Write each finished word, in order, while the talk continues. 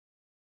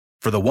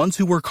For the ones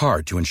who work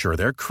hard to ensure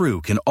their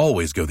crew can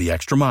always go the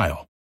extra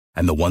mile,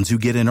 and the ones who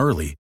get in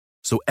early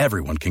so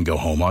everyone can go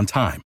home on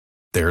time,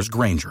 there's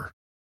Grainger,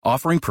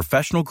 offering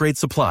professional-grade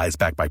supplies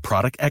backed by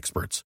product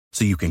experts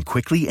so you can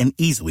quickly and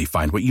easily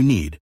find what you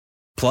need.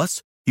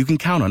 Plus, you can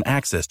count on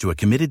access to a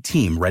committed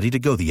team ready to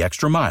go the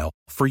extra mile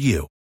for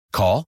you.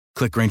 Call,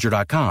 click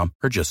Grainger.com,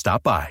 or just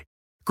stop by.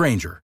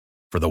 Grainger,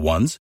 for the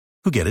ones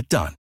who get it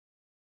done.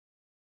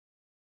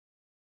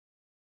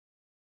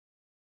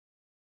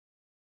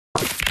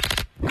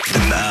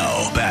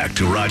 Now, back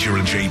to Roger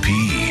and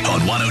JP on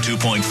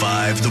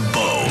 102.5 The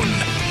Bone.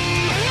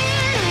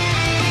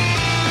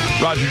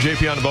 Roger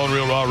JP on The Bone,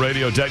 Real Raw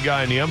Radio. Dead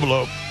Guy in the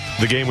Envelope.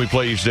 The game we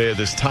play each day at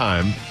this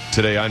time.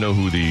 Today, I know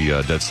who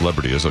the dead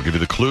celebrity is. I'll give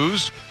you the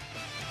clues,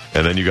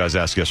 and then you guys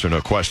ask yes or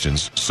no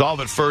questions. Solve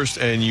it first,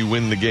 and you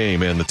win the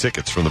game and the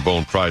tickets from the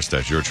Bone Prize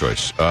Stash. Your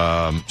choice.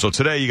 So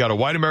today, you got a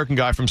white American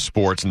guy from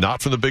sports,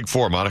 not from the Big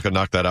Four. Monica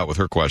knocked that out with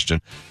her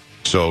question.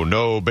 So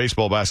no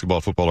baseball,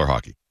 basketball, football, or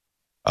hockey.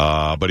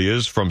 But he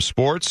is from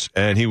sports,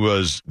 and he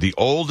was the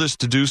oldest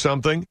to do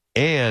something,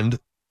 and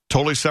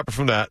totally separate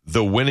from that,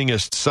 the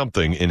winningest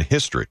something in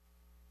history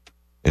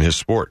in his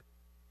sport.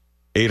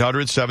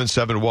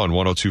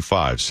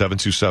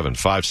 800-771-1025,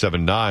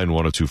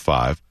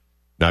 727-579-1025.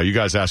 Now, you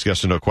guys ask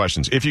yes or no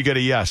questions. If you get a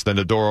yes, then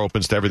the door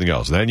opens to everything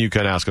else. Then you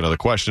can ask another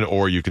question,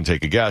 or you can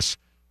take a guess.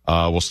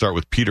 We'll start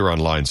with Peter on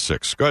line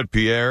 6. Go ahead,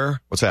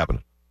 Pierre. What's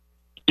happening?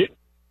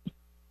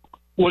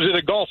 Was it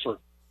a golfer?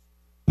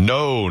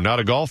 No, not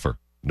a golfer.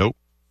 Nope.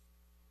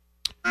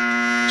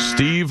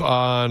 Steve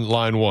on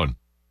line 1.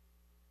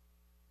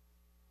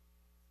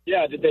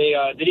 Yeah, did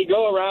he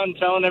go around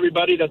telling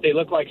everybody that they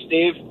look like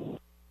Steve?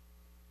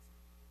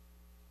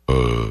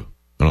 I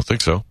don't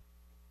think so.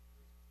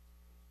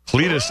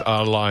 Cletus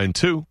on line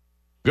 2.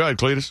 Go ahead,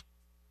 Cletus.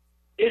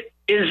 Is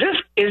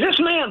this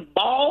man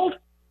bald?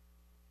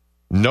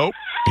 Nope,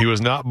 he was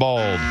not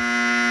bald.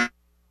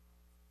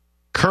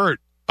 Kurt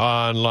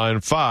on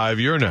line 5.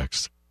 You're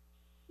next.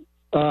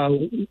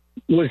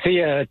 Was he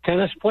a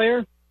tennis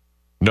player?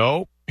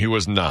 No, he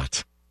was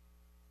not.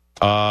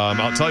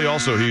 I'll tell you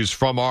also, he's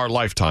from our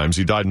lifetimes.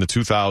 He died in the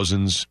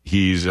 2000s.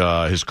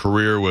 His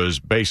career was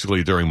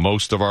basically during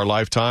most of our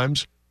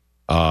lifetimes.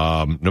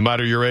 No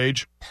matter your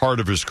age, part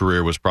of his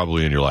career was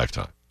probably in your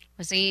lifetime.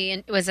 Was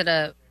it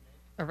a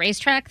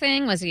racetrack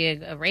thing? Was he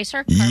a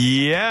racer?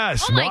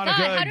 Yes. Oh, my Monica,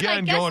 God. How did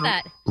I guess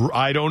that?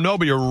 I don't know,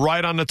 but you're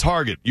right on the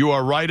target. You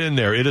are right in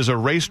there. It is a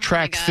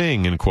racetrack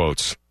thing, in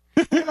quotes.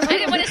 I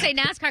didn't want to say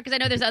NASCAR because I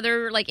know there's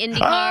other, like, IndyCar.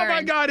 Oh,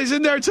 my God, he's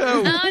in there, too.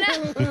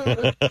 Oh,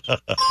 no.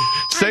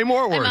 Say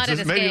more words. I'm out of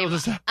this game.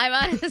 I'm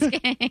out of this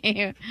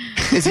game.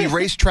 Is he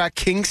racetrack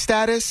king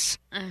status?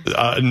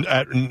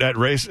 At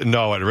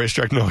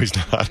racetrack, no, he's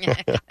not.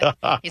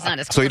 He's not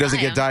as cool So he doesn't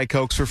as I get Diet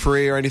Cokes for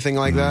free or anything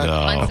like that?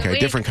 No. Okay,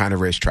 different kind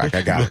of racetrack.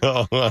 I got it.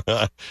 All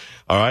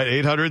right,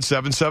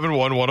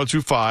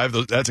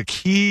 800-771-1025. That's a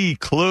key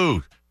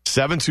clue.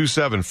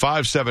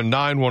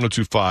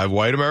 727-579-1025.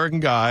 White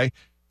American guy,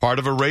 part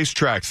of a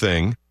racetrack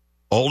thing,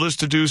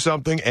 oldest to do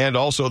something, and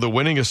also the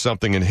winningest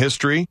something in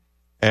history,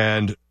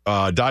 and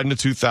died in the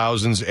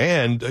 2000s.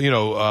 And,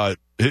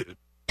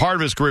 part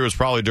of his career was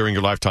probably during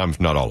your lifetime, if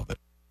not all of it.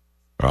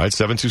 All right,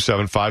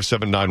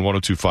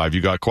 727-579-1025.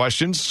 You got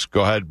questions?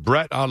 Go ahead.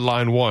 Brett on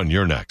line 1.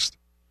 You're next.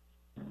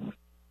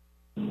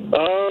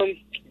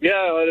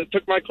 It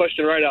took my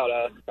question right out.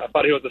 I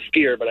thought he was a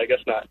skier, but I guess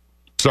not.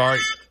 Sorry.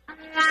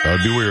 That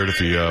would be weird if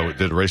he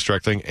did a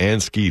racetrack thing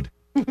and skied.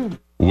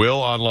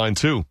 Will on line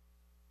 2.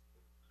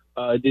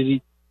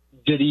 Did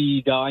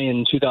he die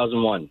in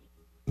 2001?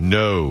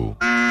 No,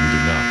 he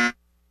did not.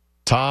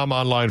 Tom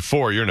on line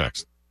 4. You're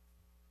next.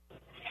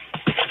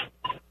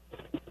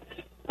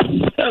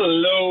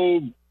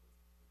 Hello.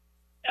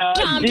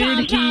 Tom,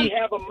 did he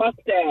have a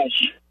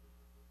mustache?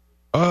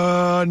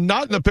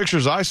 Not in the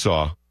pictures I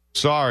saw.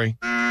 Sorry.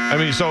 I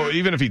mean, so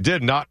even if he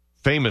did, not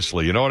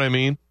famously, you know what I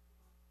mean?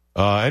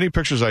 Any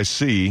pictures I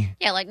see.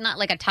 Yeah, like not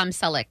like a Tom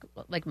Selleck,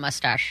 like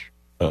mustache.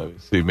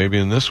 Let's see, maybe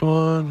in this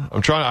one.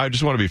 I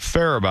just want to be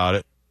fair about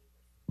it.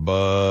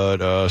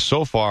 But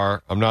so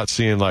far, I'm not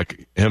seeing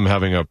like him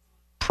having a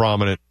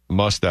prominent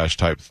mustache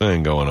type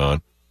thing going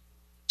on.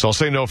 So I'll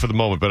say no for the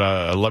moment,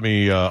 but let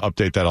me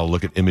update that. I'll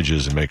look at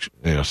images and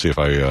see if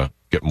I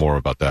get more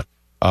about that.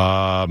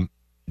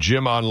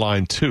 Jim on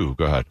line 2.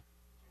 Go ahead.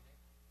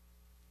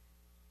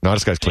 No,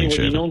 this guy's clean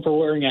shaven. Was he known for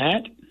wearing a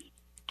hat?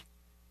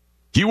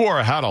 He wore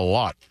a hat a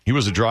lot. He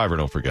was a driver,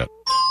 don't forget.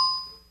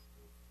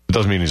 It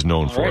doesn't mean he's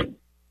known for it.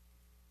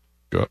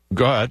 Go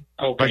ahead.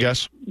 Okay. I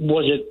guess.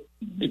 Was it,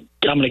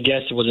 I'm going to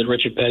guess, was it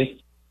Richard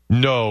Petty?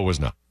 No, it was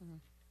not.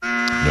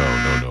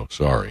 No.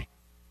 Sorry.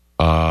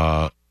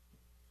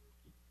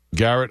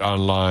 Garrett on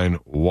line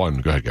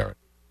 1. Go ahead, Garrett.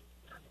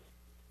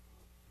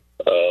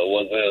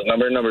 Was his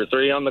number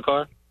 3 on the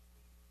car?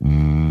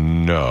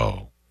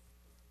 No.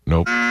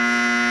 Nope.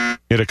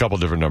 He had a couple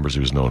different numbers he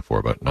was known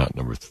for, but not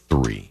number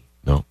 3.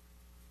 No.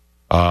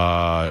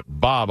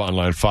 Bob on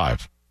line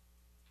 5.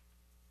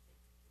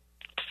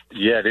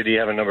 Yeah, did he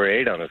have a number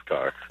 8 on his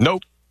car?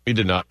 Nope, he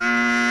did not.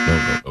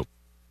 Nope.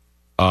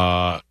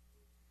 Yeah,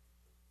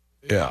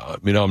 I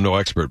mean, I'm no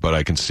expert, but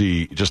I can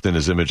see just in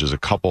his images a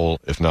couple,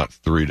 if not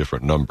 3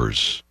 different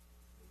numbers.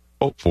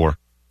 Oh, 4.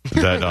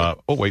 That,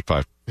 wait,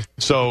 5.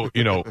 So,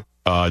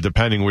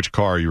 depending which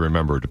car you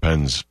remember,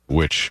 depends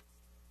which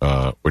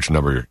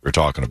number you're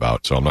talking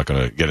about. So I'm not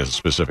going to get into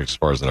specifics as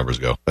far as the numbers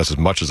go. That's as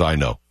much as I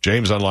know.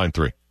 James on line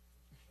 3.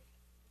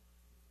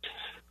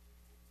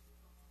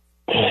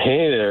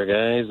 Hey there,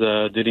 guys.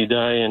 Did he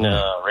die in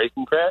a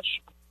racing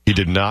crash? He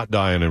did not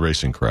die in a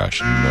racing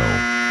crash,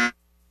 no.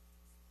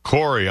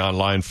 Corey on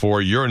line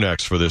 4, you're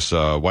next for this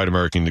white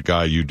American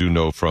guy you do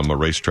know from a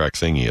racetrack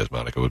thing he has,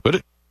 Monica would put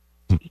it.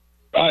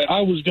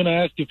 I was going to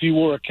ask if he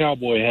wore a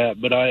cowboy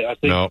hat, but I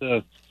think,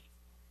 no.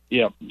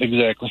 Yeah,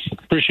 exactly.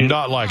 Appreciate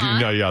not it. Like,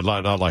 no, yeah,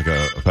 not like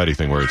a petty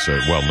thing where it's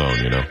well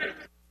known,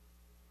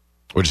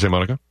 What'd you say,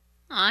 Monica?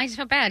 Oh, I just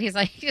feel bad. He's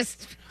like, he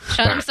just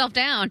shut himself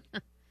down.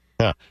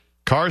 Yeah.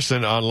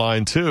 Carson on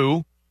line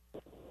 2.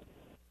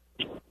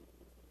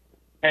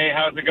 Hey,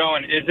 how's it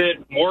going? Is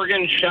it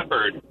Morgan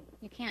Shepherd?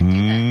 You can't do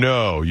that.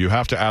 No, you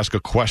have to ask a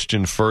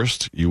question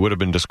first. You would have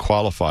been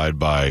disqualified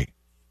by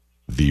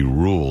the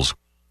rules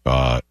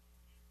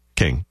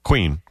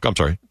queen. I'm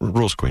sorry,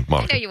 rules queen,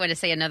 Monica. I know you want to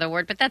say another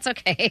word, but that's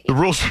okay. The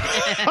rules.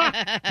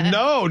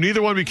 No,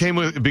 neither one began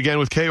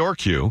with K or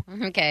Q.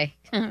 Okay.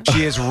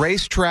 She has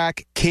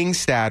racetrack king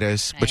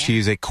status, but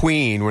she's a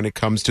queen when it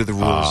comes to the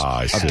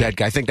rules of dead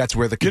guy. I think that's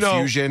where the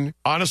confusion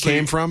honestly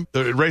came from.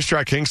 The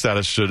racetrack king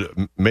status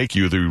should make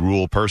you the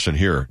rule person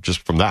here, just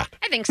from that.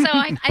 I think so.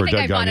 I think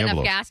I bought enough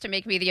envelope. gas to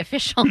make me the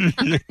official.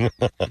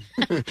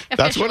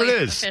 That's what it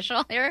is.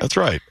 Official here. That's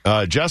right.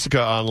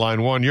 Jessica on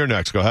line 1, you're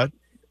next. Go ahead.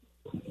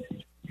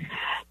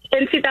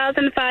 In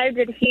 2005,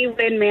 did he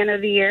win Man of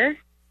the Year?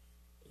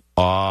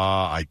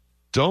 I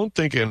don't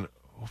think in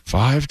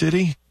 5 did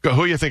he?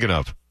 Who are you thinking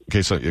of? In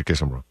case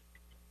I'm wrong.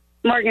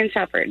 Morgan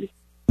Shepherd.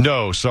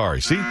 No,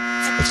 sorry. See,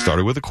 it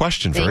started with a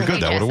question. Very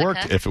good. That would have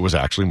worked if it was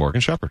actually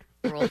Morgan Shepherd.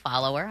 Rule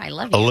follower. I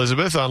love you.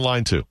 Elizabeth on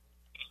line 2.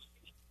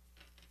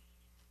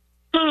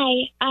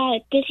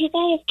 Hi. Did he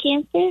die of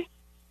cancer?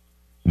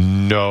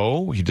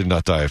 No, he did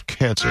not die of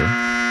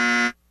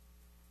cancer.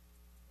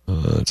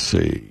 Let's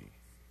see.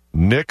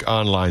 Nick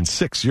on line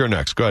 6. You're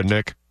next. Go ahead,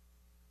 Nick.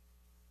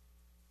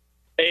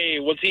 Hey,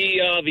 was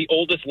he the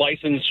oldest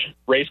licensed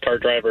race car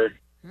driver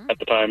at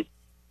the time?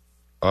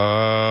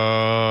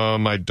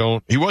 I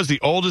don't. He was the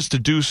oldest to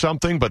do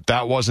something, but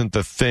that wasn't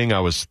the thing I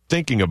was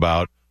thinking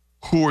about.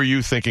 Who are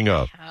you thinking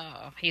of?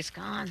 Oh, he's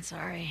gone.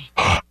 Sorry.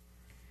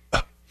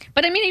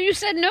 But I mean, you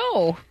said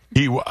no.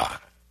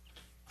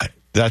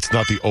 That's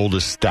not the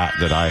oldest stat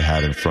that I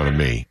had in front of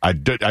me. I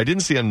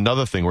didn't see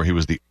another thing where he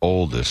was the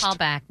oldest. Call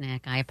back,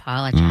 Nick. I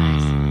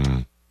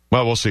apologize.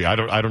 Well, we'll see. I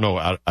don't know.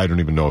 I don't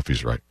even know if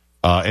he's right.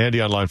 Andy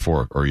on line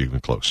 4, or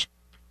even close.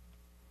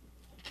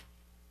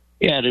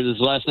 Yeah, did his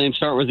last name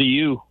start with a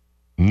U?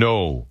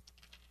 No.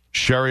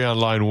 Sherry on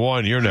line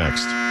 1, you're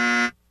next.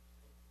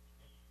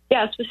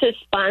 Yes, was his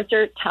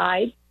sponsor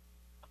Tide?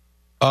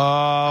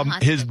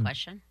 That's a good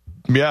question.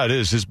 Yeah, it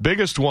is. His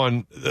biggest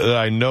one that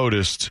I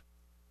noticed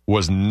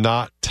was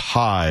not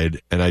Tide,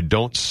 and I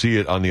don't see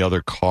it on the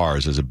other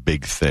cars as a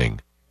big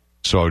thing.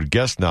 So I would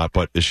guess not,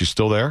 but is she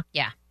still there?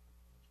 Yeah.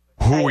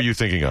 Who were you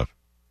thinking of?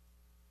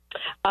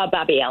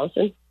 Bobby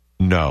Allison.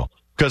 No.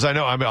 Because I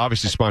know,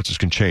 obviously sponsors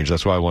can change.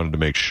 That's why I wanted to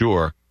make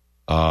sure.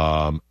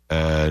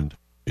 And,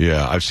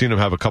 yeah, I've seen him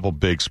have a couple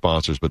big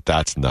sponsors, but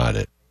that's not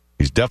it.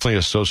 He's definitely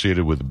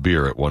associated with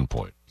beer at one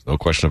point. There's no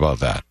question about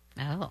that.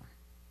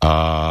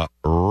 Oh.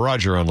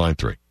 Roger on line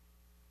 3.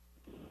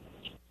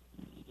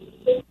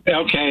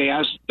 Okay, I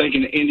was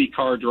thinking an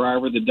IndyCar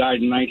driver that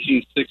died in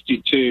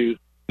 1962.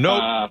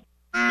 Nope.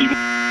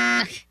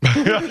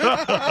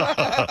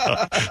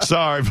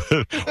 Sorry,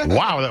 but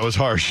wow, that was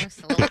harsh.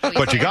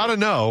 But you got to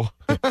know.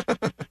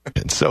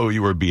 And so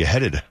you were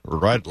beheaded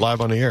right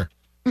live on the air.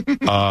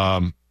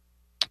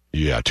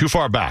 Yeah, too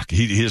far back.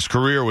 His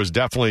career was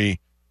definitely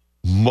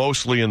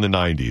mostly in the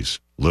 90s.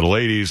 Little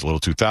 80s, little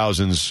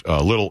 2000s,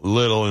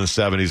 little in the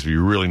 70s, if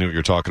you really knew what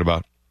you're talking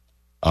about.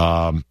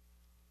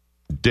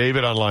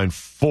 David on line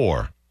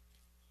 4.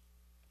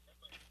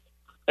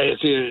 Hey, is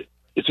he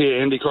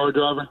an IndyCar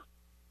driver?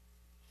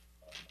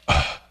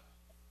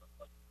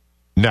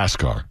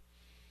 NASCAR.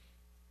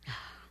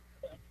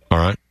 All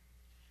right.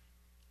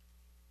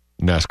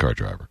 NASCAR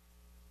driver.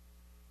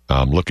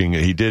 Looking,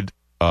 he did,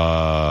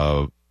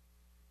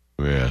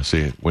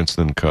 see,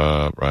 Winston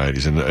Cup, right.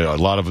 He's in a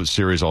lot of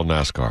series, all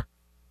NASCAR.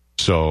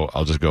 So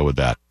I'll just go with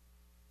that.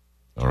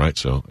 All right,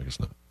 so I guess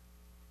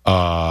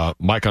not.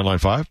 Mike on line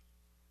 5.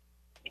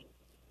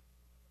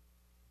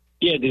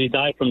 Yeah, did he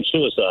die from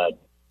suicide?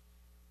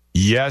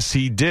 Yes,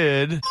 he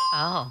did.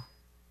 Oh.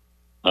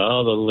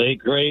 Oh, the late,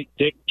 great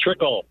Dick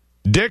Trickle.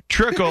 Dick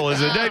Trickle is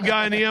a dead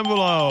guy in the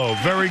envelope.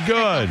 Very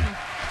good.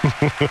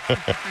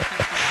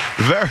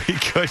 Very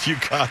good. You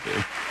got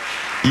it.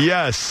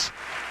 Yes.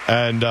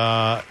 And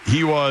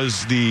he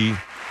was the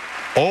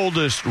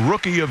oldest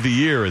rookie of the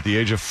year at the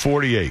age of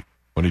 48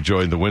 when he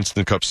joined the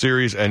Winston Cup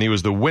Series, and he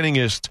was the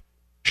winningest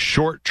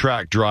short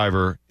track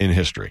driver in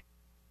history.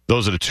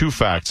 Those are the two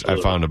facts I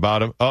found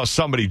about him. Oh,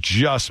 somebody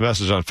just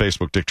messaged on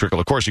Facebook, Dick Trickle.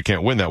 Of course, you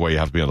can't win that way. You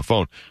have to be on the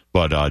phone.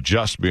 But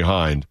just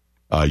behind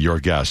your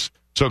guess.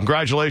 So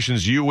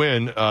congratulations. You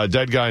win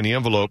Dead Guy in the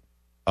Envelope.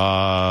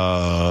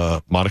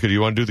 Monica, do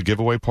you want to do the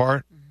giveaway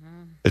part?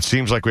 Mm-hmm. It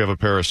seems like we have a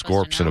pair of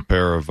Scorps and a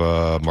pair of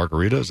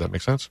margaritas. Does that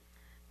make sense?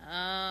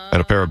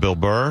 And a pair of Bill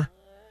Burr.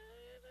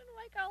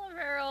 Mike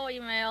Olivero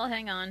email.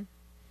 Hang on.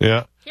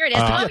 Yeah. Here it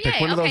is.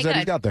 Pick one of those that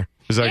he's got there.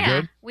 Is that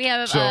good? We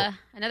have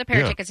another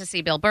pair of tickets to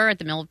see Bill Burr at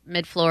the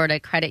Mid-Florida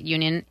Credit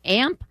Union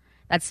AMP.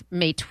 That's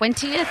May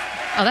 20th.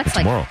 Oh, that's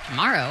like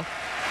tomorrow.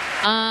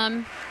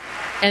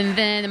 And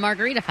then the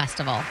Margarita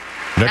Festival.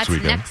 Next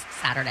weekend. Next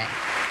Saturday.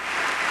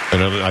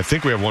 And I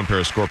think we have one pair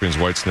of Scorpions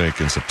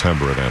Whitesnake in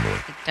September at Emily.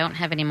 We don't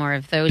have any more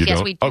of those.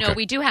 Yes, we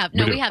do have.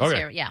 No, we have okay.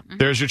 Sarah. Yeah. Mm-hmm.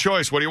 There's your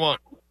choice. What do you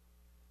want?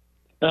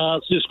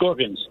 Let's do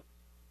Scorpions.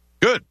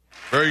 Good.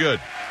 Very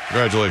good.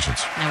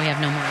 Congratulations. Now we have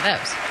no more of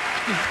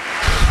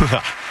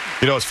those.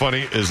 You know what's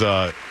funny is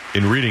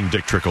in reading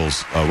Dick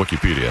Trickle's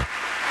Wikipedia,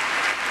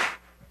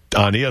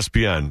 on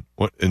ESPN,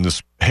 in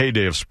this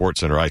heyday of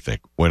SportsCenter, I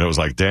think, when it was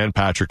like Dan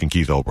Patrick and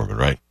Keith Olbermann,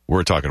 right?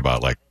 We're talking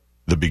about like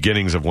the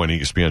beginnings of when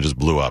ESPN just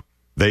blew up.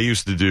 They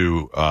used to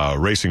do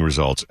racing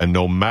results, and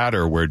no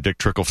matter where Dick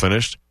Trickle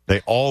finished,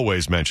 they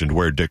always mentioned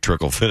where Dick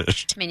Trickle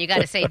finished. I mean, you got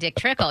to say Dick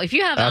Trickle. If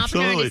you have an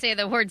opportunity to say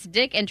the words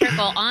Dick and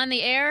Trickle on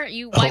the air,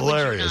 why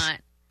would you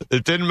not?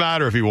 It didn't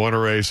matter if he won a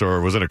race or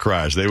was in a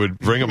crash. They would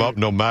bring him up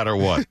no matter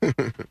what.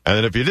 And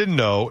then if you didn't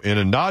know, in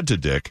a nod to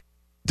Dick,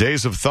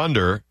 Days of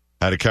Thunder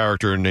had a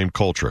character named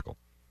Cole Trickle.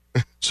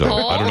 So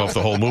I don't know if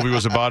the whole movie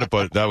was about it,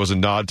 but that was a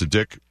nod to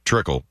Dick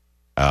Trickle,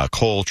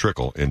 Cole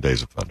Trickle in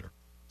Days of Thunder.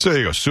 So there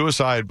you go.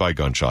 Suicide by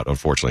gunshot,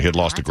 unfortunately. He had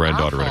lost a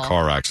granddaughter in a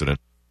car accident.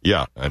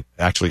 Yeah, and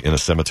actually in a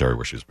cemetery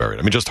where she was buried.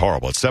 I mean, just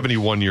horrible. At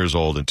 71 years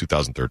old in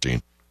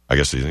 2013. I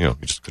guess he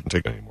just couldn't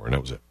take it anymore, and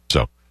that was it.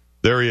 So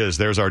there he is.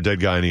 There's our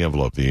Dead Guy in the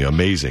Envelope, the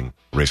amazing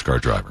race car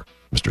driver,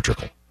 Mr.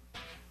 Trickle.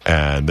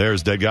 And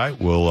there's Dead Guy.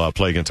 We'll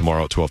play again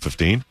tomorrow at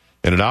 12:15.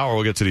 In an hour,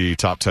 we'll get to the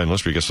top 10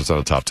 list. We guess what's on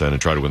the top 10 and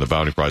try to win the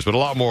bounty prize. But a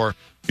lot more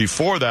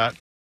before that.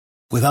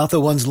 Without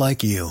the ones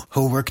like you,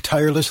 who work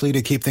tirelessly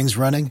to keep things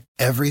running,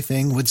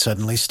 everything would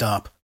suddenly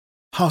stop.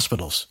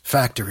 Hospitals,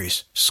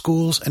 factories,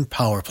 schools, and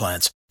power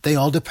plants, they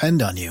all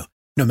depend on you.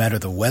 No matter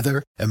the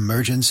weather,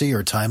 emergency,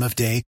 or time of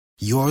day,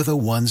 you're the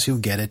ones who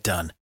get it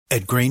done.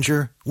 At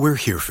Grainger, we're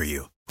here for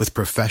you with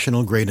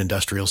professional-grade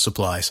industrial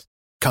supplies.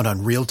 Count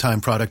on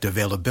real-time product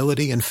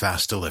availability and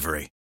fast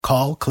delivery.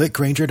 Call, click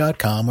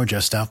Grainger.com, or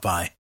just stop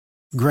by.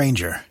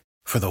 Grainger,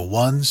 for the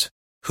ones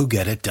who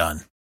get it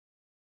done.